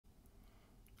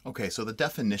Okay, so the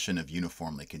definition of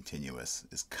uniformly continuous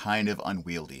is kind of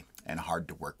unwieldy and hard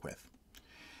to work with.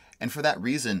 And for that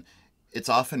reason, it's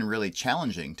often really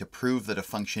challenging to prove that a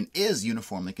function is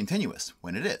uniformly continuous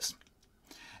when it is.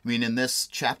 I mean, in this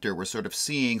chapter, we're sort of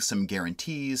seeing some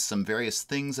guarantees, some various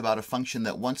things about a function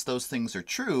that once those things are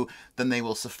true, then they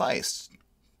will suffice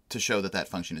to show that that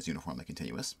function is uniformly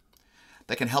continuous.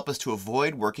 That can help us to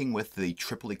avoid working with the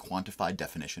triply quantified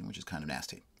definition, which is kind of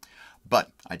nasty.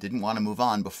 But I didn't want to move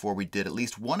on before we did at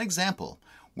least one example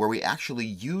where we actually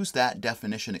use that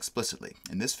definition explicitly.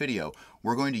 In this video,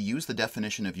 we're going to use the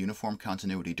definition of uniform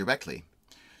continuity directly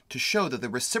to show that the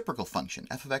reciprocal function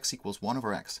f of x equals 1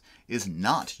 over x is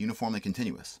not uniformly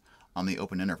continuous on the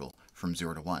open interval from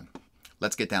 0 to 1.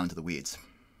 Let's get down into the weeds.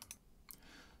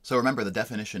 So remember, the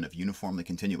definition of uniformly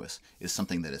continuous is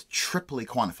something that is triply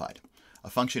quantified. A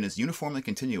function is uniformly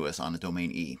continuous on a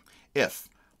domain E if,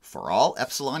 for all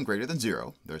epsilon greater than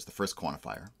 0, there's the first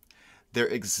quantifier, there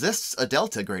exists a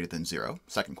delta greater than 0,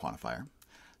 second quantifier,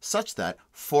 such that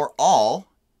for all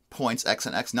points x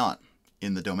and x naught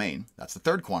in the domain, that's the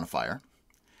third quantifier,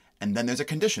 and then there's a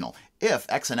conditional. If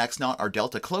x and x naught are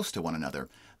delta close to one another,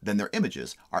 then their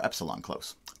images are epsilon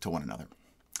close to one another.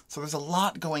 So there's a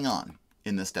lot going on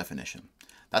in this definition.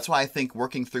 That's why I think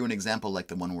working through an example like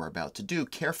the one we're about to do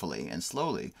carefully and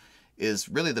slowly is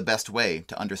really the best way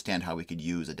to understand how we could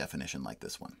use a definition like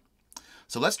this one.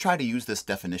 So let's try to use this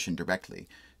definition directly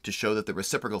to show that the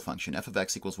reciprocal function f of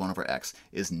x equals 1 over x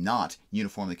is not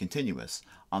uniformly continuous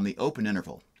on the open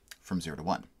interval from 0 to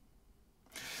 1.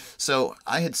 So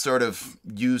I had sort of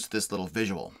used this little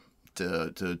visual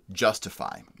to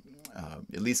justify,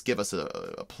 at least give us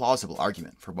a plausible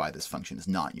argument for why this function is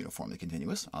not uniformly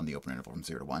continuous on the open interval from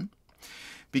 0 to 1.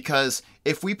 Because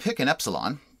if we pick an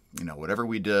epsilon, whatever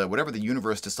the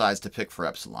universe decides to pick for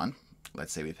epsilon,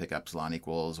 let's say we pick epsilon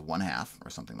equals 1/2 or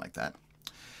something like that,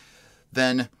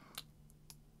 then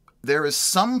there is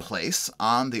some place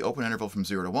on the open interval from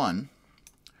 0 to 1,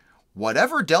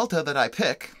 whatever delta that I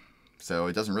pick, so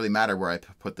it doesn't really matter where I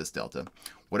put this delta,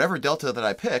 whatever delta that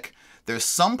I pick, there's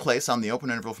some place on the open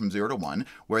interval from 0 to 1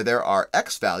 where there are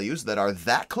x values that are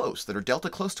that close, that are delta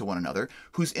close to one another,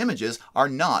 whose images are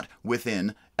not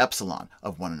within epsilon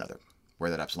of one another, where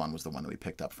that epsilon was the one that we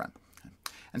picked up front.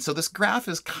 And so this graph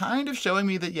is kind of showing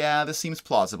me that, yeah, this seems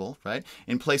plausible, right?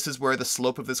 In places where the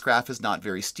slope of this graph is not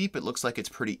very steep, it looks like it's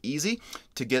pretty easy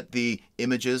to get the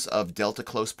images of delta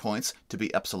close points to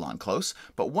be epsilon close.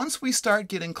 But once we start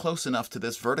getting close enough to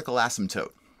this vertical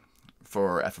asymptote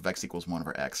for f of x equals 1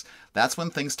 over x, that's when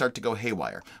things start to go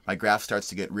haywire. My graph starts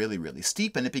to get really, really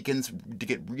steep, and it begins to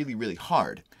get really, really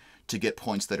hard to get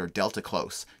points that are delta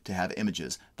close to have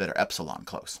images that are epsilon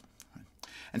close.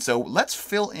 And so let's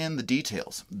fill in the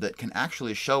details that can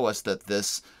actually show us that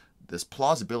this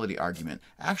plausibility argument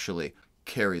actually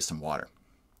carries some water.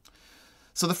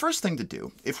 So the first thing to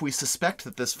do, if we suspect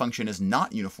that this function is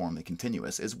not uniformly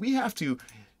continuous, is we have to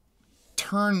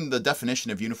turn the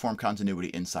definition of uniform continuity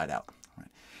inside out.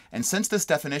 And since this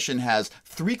definition has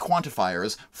 3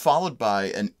 quantifiers followed by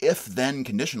an if-then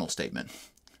conditional statement,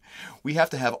 we have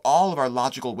to have all of our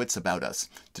logical wits about us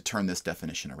to turn this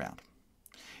definition around.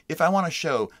 If I want to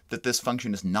show that this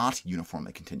function is not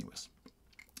uniformly continuous,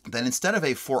 then instead of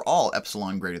a for all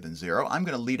epsilon greater than 0, I'm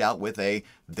going to lead out with a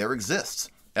there exists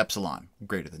epsilon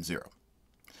greater than 0.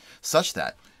 Such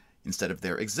that instead of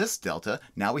there exists delta,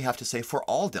 now we have to say for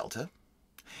all delta.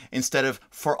 Instead of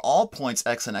for all points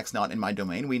x and x naught in my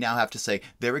domain, we now have to say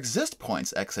there exist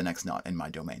points x and x naught in my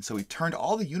domain. So we've turned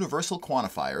all the universal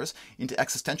quantifiers into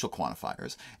existential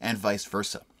quantifiers and vice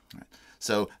versa.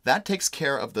 So that takes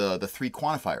care of the 3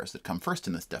 quantifiers that come first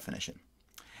in this definition.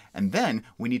 And then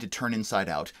we need to turn inside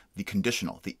out the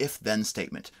conditional, the if-then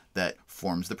statement that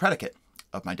forms the predicate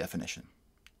of my definition.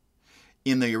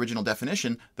 In the original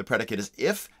definition, the predicate is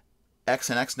if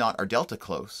x and x naught are delta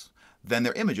close, then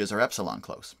their images are epsilon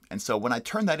close. And so when I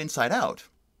turn that inside out,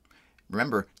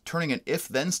 remember, turning an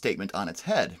if-then statement on its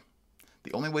head,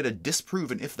 the only way to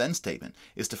disprove an if-then statement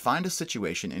is to find a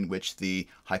situation in which the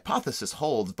hypothesis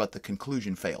holds but the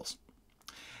conclusion fails.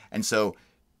 And so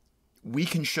we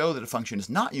can show that a function is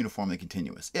not uniformly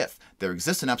continuous if there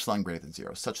exists an epsilon greater than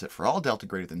 0, such that for all delta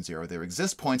greater than 0, there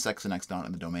exist points x and x naught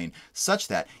in the domain, such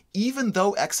that even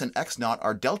though x and x naught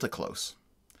are delta close,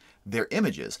 their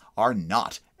images are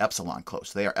not epsilon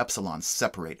close. They are epsilon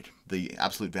separated. The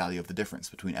absolute value of the difference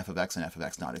between f of x and f of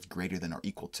x naught is greater than or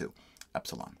equal to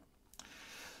epsilon.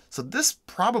 So this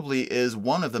probably is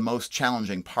one of the most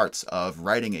challenging parts of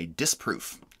writing a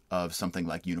disproof of something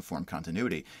like uniform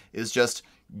continuity, is just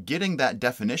getting that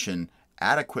definition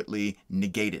adequately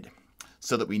negated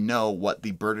so that we know what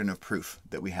the burden of proof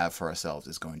that we have for ourselves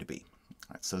is going to be.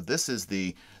 Right, so this is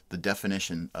the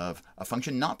definition of a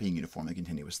function not being uniformly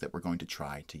continuous that we're going to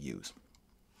try to use.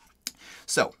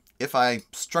 So if I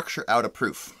structure out a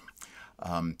proof,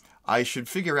 I should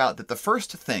figure out that the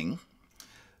first thing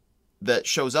that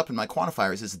shows up in my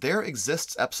quantifiers is there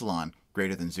exists epsilon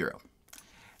greater than 0.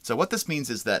 So what this means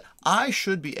is that I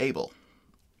should be able,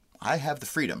 I have the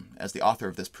freedom as the author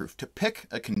of this proof to pick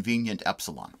a convenient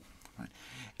epsilon. Right?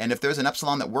 And if there's an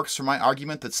epsilon that works for my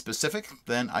argument that's specific,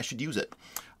 then I should use it.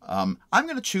 I'm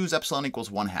going to choose epsilon equals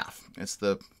 1/2. It's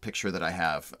the picture that I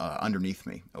have underneath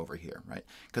me over here, right?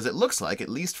 Because it looks like, at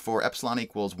least for epsilon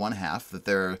equals 1/2, that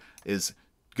there is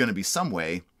going to be some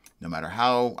way, no matter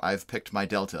how I've picked my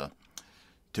delta,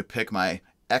 to pick my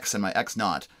x and my x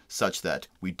naught such that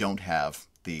we don't have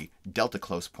the delta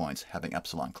close points having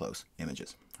epsilon close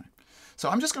images. Right? So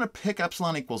I'm just going to pick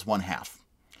epsilon equals 1/2.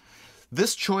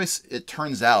 This choice, it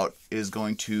turns out, is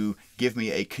going to give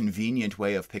me a convenient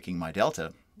way of picking my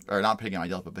delta, or not picking my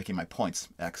delta, but picking my points,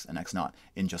 x and x naught,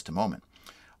 in just a moment.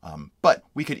 But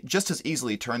we could just as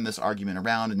easily turn this argument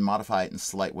around and modify it in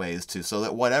slight ways so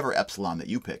that whatever epsilon that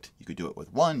you picked, you could do it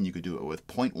with 1, you could do it with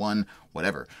 0.1,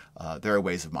 whatever. There are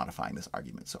ways of modifying this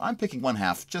argument. So I'm picking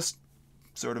 1/2 just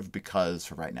sort of because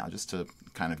for right now, just to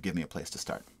kind of give me a place to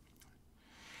start.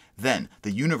 Then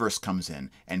the universe comes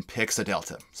in and picks a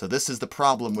delta. So this is the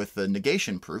problem with the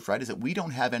negation proof, right, is that we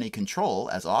don't have any control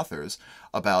as authors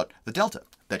about the delta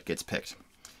that gets picked.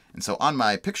 And so on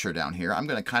my picture down here, I'm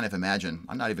going to kind of imagine,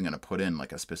 I'm not even going to put in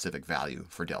like a specific value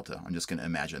for delta. I'm just going to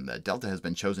imagine that delta has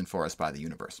been chosen for us by the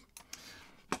universe.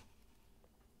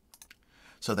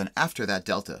 So then after that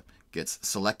delta gets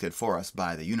selected for us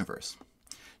by the universe,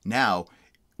 now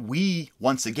we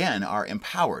once again are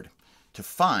empowered to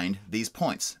find these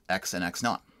points, x and x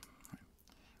naught.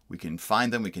 We can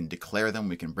find them, we can declare them,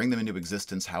 we can bring them into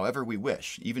existence however we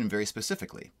wish, even very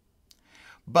specifically.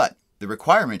 But the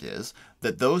requirement is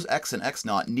that those x and x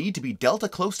naught need to be delta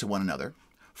close to one another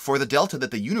for the delta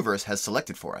that the universe has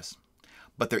selected for us.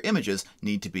 But their images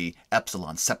need to be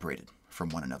epsilon separated from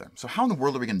one another. So how in the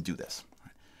world are we going to do this?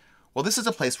 Well, this is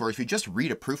a place where if you just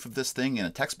read a proof of this thing in a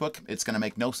textbook, it's going to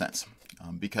make no sense.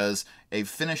 Because a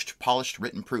finished, polished,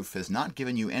 written proof has not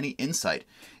given you any insight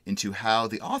into how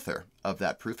the author of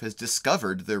that proof has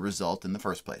discovered the result in the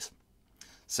first place.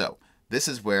 So this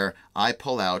is where I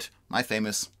pull out my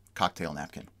famous cocktail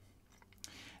napkin.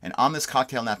 And on this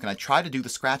cocktail napkin, I try to do the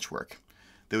scratch work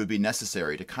that would be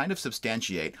necessary to kind of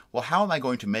substantiate, well, how am I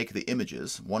going to make the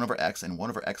images, 1/x and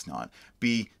 1/x naught,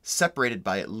 be separated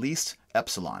by at least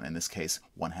epsilon, in this case,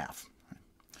 1/2.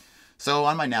 So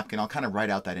on my napkin, I'll kind of write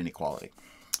out that inequality.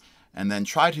 And then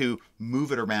try to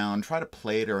move it around, try to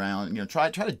play it around, try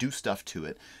to do stuff to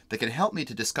it that can help me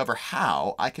to discover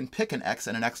how I can pick an x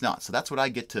and an x naught. So that's what I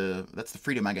get to, that's the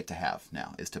freedom I get to have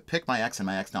now, is to pick my x and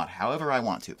my x naught however I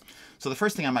want to. So the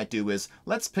first thing I might do is,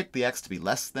 let's pick the x to be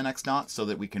less than x naught so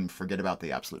that we can forget about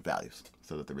the absolute values,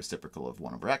 so that the reciprocal of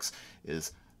 1/x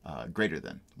is greater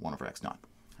than 1/x naught.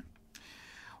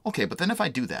 Okay, but then if I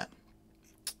do that,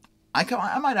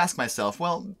 I might ask myself,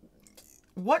 well,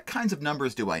 what kinds of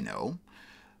numbers do I know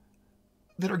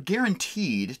that are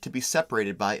guaranteed to be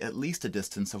separated by at least a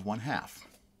distance of 1/2?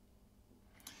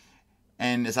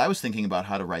 And as I was thinking about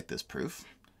how to write this proof,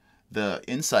 the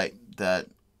insight that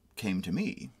came to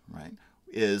me, right,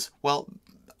 is, well,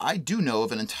 I do know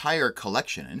of an entire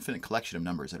collection, an infinite collection of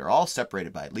numbers that are all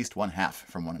separated by at least 1/2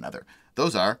 from one another.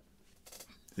 Those are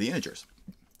the integers.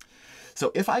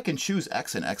 So if I can choose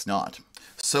x and x naught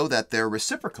so that their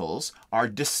reciprocals are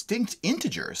distinct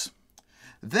integers,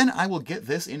 then I will get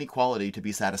this inequality to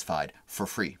be satisfied for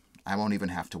free. I won't even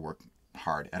have to work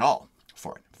hard at all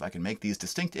for it. If I can make these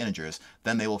distinct integers,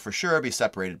 then they will for sure be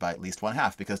separated by at least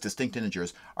 1/2, because distinct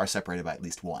integers are separated by at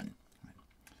least 1.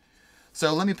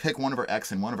 So let me pick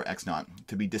 1/x and 1/x naught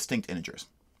to be distinct integers.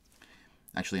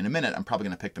 Actually, in a minute, I'm probably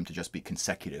going to pick them to just be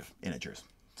consecutive integers,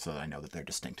 so that I know that they're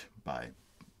distinct by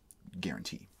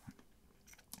guarantee.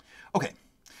 Okay,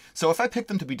 so if I pick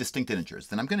them to be distinct integers,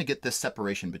 then I'm going to get this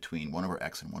separation between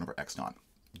 1/x and 1/x naught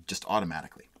just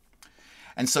automatically.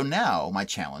 And so now my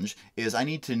challenge is I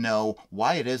need to know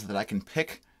why it is that I can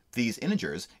pick these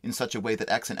integers in such a way that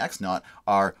x and x naught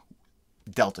are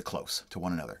delta close to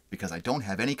one another, because I don't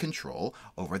have any control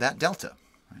over that delta.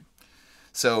 Right?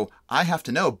 So I have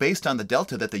to know, based on the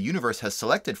delta that the universe has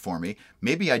selected for me,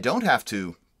 maybe I don't have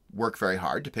to work very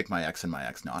hard to pick my x and my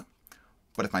x naught.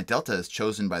 But if my delta is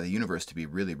chosen by the universe to be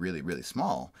really, really, really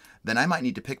small, then I might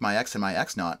need to pick my x and my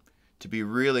x naught to be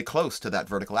really close to that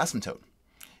vertical asymptote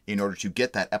in order to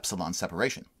get that epsilon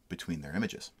separation between their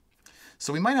images.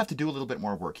 So we might have to do a little bit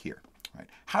more work here. Right?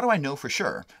 How do I know for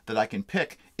sure that I can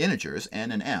pick integers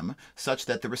n and m such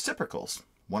that the reciprocals,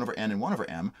 1 over n and 1 over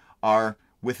m, are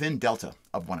within delta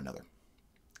of one another?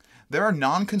 There are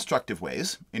non-constructive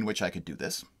ways in which I could do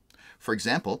this. For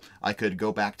example, I could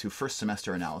go back to first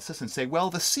semester analysis and say, well,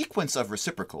 the sequence of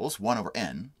reciprocals, 1 over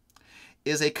n,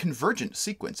 is a convergent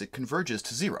sequence. It converges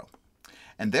to 0.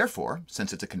 And therefore,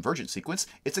 since it's a convergent sequence,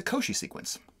 it's a Cauchy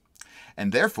sequence.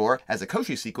 And therefore, as a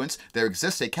Cauchy sequence, there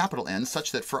exists a capital N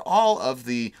such that for all of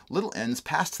the little n's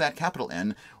past that capital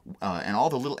N and all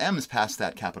the little m's past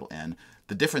that capital N,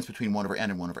 the difference between 1 over n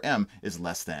and 1 over m is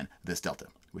less than this delta,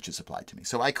 which is supplied to me.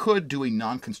 So I could do a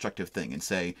non-constructive thing and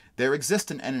say there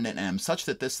exists an n and an m such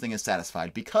that this thing is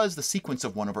satisfied because the sequence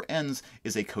of 1 over n's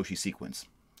is a Cauchy sequence.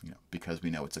 Because we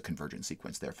know it's a convergent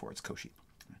sequence, therefore it's Cauchy.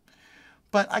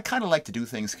 But I kind of like to do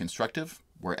things constructive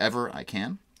wherever I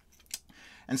can.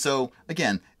 And so,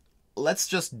 again, let's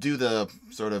just do the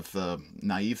sort of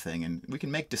naive thing, and we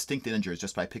can make distinct integers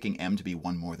just by picking m to be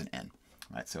 1 more than n.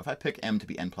 Right? So if I pick m to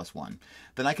be n plus 1,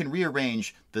 then I can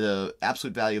rearrange the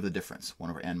absolute value of the difference, 1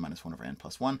 over n minus 1 over n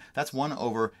plus 1. That's 1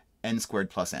 over n squared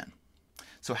plus n.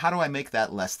 So how do I make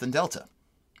that less than delta?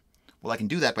 Well, I can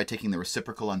do that by taking the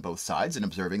reciprocal on both sides and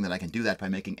observing that I can do that by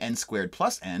making n squared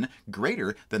plus n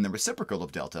greater than the reciprocal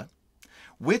of delta,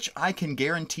 which I can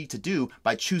guarantee to do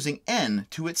by choosing n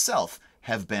to itself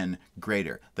have been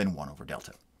greater than 1 over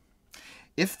delta.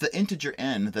 If the integer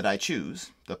n that I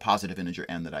choose, the positive integer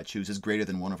n that I choose, is greater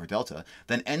than 1 over delta,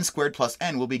 then n squared plus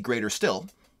n will be greater still,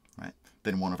 right,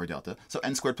 than 1 over delta. So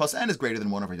n squared plus n is greater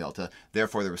than 1 over delta.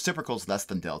 Therefore, the reciprocal is less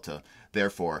than delta.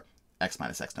 Therefore, x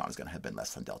minus x naught is going to have been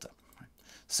less than delta.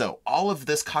 So all of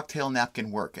this cocktail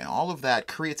napkin work and all of that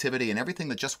creativity and everything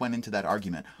that just went into that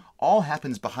argument all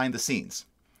happens behind the scenes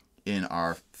in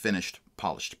our finished,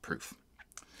 polished proof.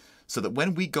 So that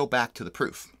when we go back to the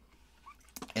proof,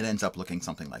 it ends up looking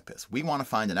something like this. We want to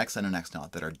find an x and an x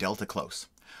naught that are delta close,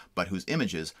 but whose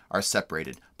images are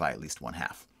separated by at least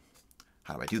 1/2.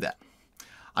 How do I do that?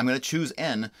 I'm going to choose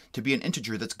n to be an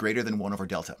integer that's greater than 1 over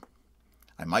delta.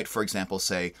 I might, for example,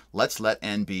 say, let's let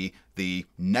n be the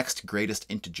next greatest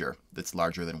integer that's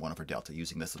larger than 1 over delta,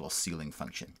 using this little ceiling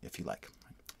function, if you like.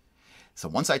 So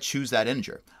once I choose that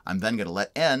integer, I'm then going to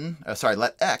let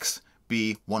let x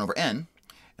be 1 over n,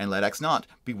 and let x naught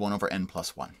be 1 over n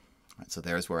plus 1. Right, so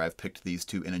there's where I've picked these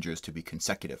two integers to be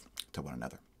consecutive to one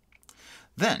another.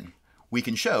 Then we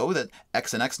can show that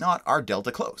x and x naught are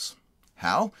delta close.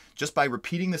 How? Just by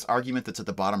repeating this argument that's at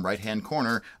the bottom right-hand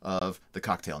corner of the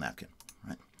cocktail napkin.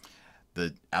 Right?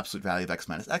 The absolute value of x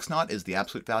minus x naught is the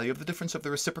absolute value of the difference of the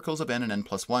reciprocals of n and n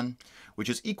plus 1, which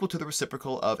is equal to the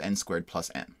reciprocal of n squared plus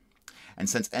n. And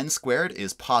since n squared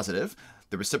is positive,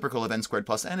 the reciprocal of n squared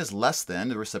plus n is less than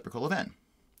the reciprocal of n.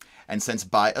 And since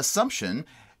by assumption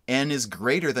n is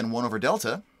greater than 1 over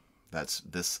delta, that's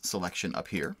this selection up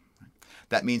here,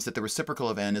 that means that the reciprocal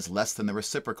of n is less than the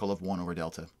reciprocal of 1 over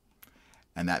delta.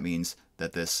 And that means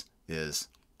that this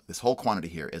whole quantity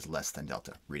here is less than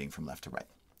delta, reading from left to right.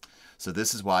 So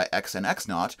this is why x and x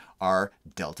naught are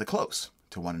delta close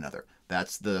to one another.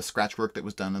 That's the scratch work that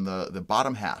was done in the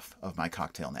bottom half of my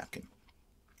cocktail napkin.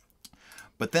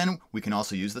 But then we can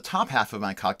also use the top half of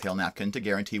my cocktail napkin to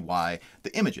guarantee why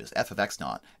the images f of x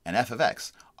naught and f of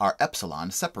x are epsilon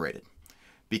separated.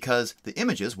 Because the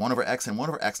images, 1 over x and 1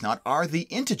 over x naught, are the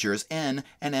integers n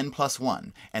and n plus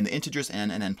 1. And the integers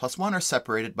n and n plus 1 are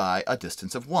separated by a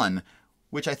distance of 1,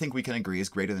 which I think we can agree is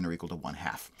greater than or equal to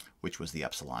 1/2, which was the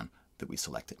epsilon that we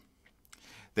selected.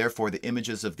 Therefore, the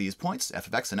images of these points, f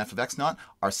of x and f of x naught,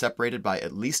 are separated by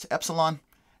at least epsilon,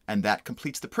 and that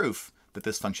completes the proof that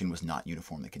this function was not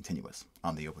uniformly continuous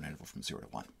on the open interval from 0 to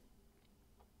 1.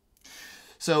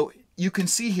 So you can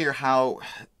see here how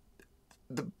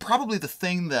probably the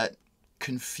thing that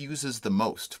confuses the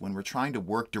most when we're trying to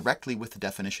work directly with the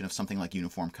definition of something like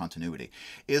uniform continuity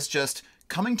is just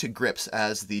coming to grips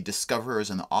as the discoverers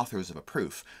and the authors of a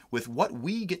proof with what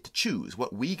we get to choose,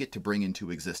 what we get to bring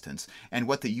into existence, and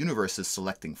what the universe is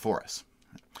selecting for us.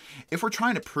 If we're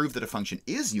trying to prove that a function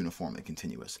is uniformly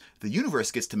continuous, the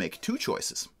universe gets to make 2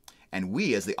 choices, and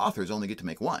we as the authors only get to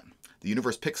make 1. The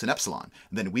universe picks an epsilon,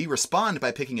 and then we respond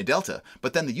by picking a delta,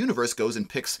 but then the universe goes and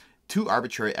picks 2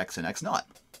 arbitrary x and x naught.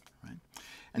 Right?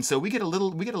 And so we get a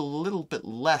little bit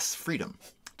less freedom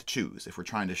to choose if we're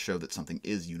trying to show that something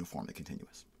is uniformly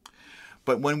continuous.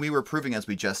 But when we were proving, as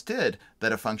we just did,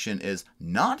 that a function is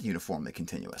not uniformly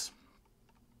continuous,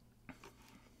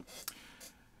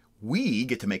 we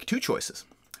get to make 2 choices.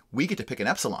 We get to pick an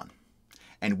epsilon,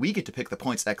 and we get to pick the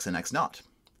points x and x naught.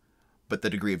 But the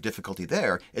degree of difficulty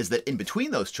there is that in between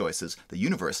those choices, the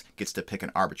universe gets to pick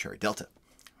an arbitrary delta.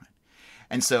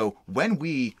 And so when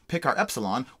we pick our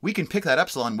epsilon, we can pick that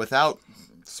epsilon without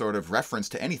sort of reference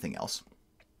to anything else.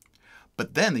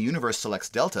 But then the universe selects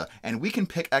delta, and we can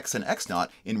pick x and x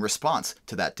naught in response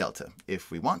to that delta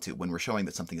if we want to, when we're showing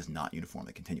that something is not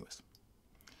uniformly continuous.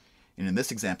 And in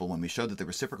this example, when we showed that the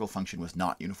reciprocal function was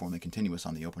not uniformly continuous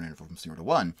on the open interval from 0 to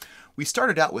 1, we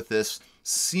started out with this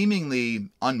seemingly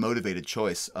unmotivated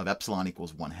choice of epsilon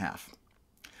equals 1/2.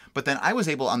 But then I was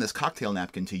able on this cocktail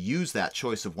napkin to use that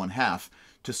choice of 1/2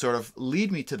 to sort of lead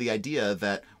me to the idea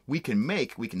that we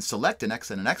can select an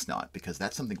x and an x naught, because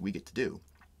that's something we get to do.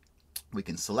 We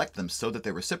can select them so that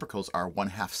their reciprocals are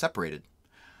 1/2 separated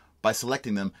by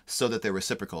selecting them so that their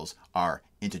reciprocals are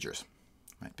integers,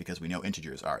 right? Because we know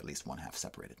integers are at least 1/2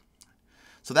 separated.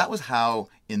 So that was how,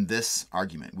 in this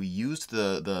argument, we used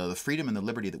the freedom and the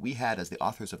liberty that we had as the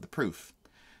authors of the proof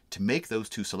to make those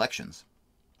two selections.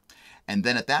 And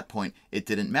then at that point, it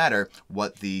didn't matter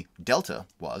what the delta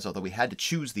was, although we had to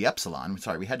choose the epsilon.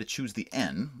 Sorry, we had to choose the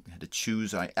n. We had to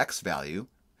choose our x value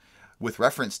with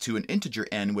reference to an integer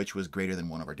n which was greater than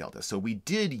 1 over delta. So we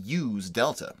did use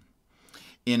delta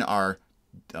in our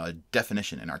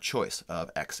definition, in our choice of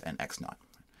x and x naught.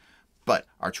 But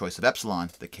our choice of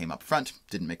epsilon that came up front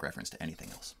didn't make reference to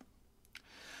anything else.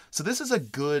 So this is a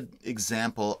good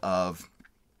example of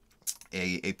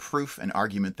a proof, an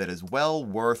argument that is well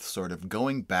worth sort of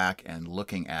going back and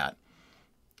looking at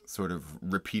sort of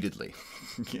repeatedly,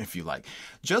 if you like,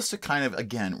 just to kind of,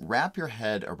 again, wrap your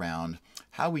head around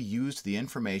how we used the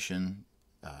information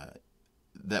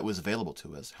that was available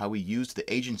to us, how we used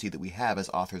the agency that we have as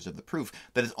authors of the proof,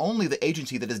 that is only the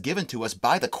agency that is given to us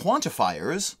by the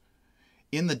quantifiers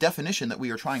in the definition that we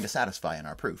are trying to satisfy in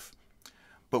our proof.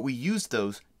 But we used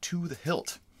those to the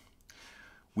hilt.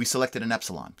 We selected an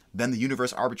epsilon. Then the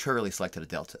universe arbitrarily selected a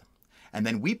delta. And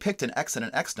then we picked an x and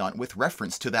an x naught with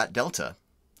reference to that delta,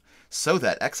 so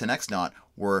that x and x naught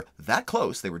were that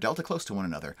close, they were delta close to one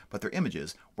another, but their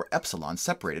images were epsilon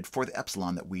separated for the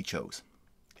epsilon that we chose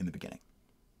in the beginning.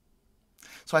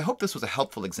 So I hope this was a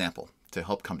helpful example to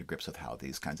help come to grips with how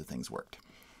these kinds of things worked.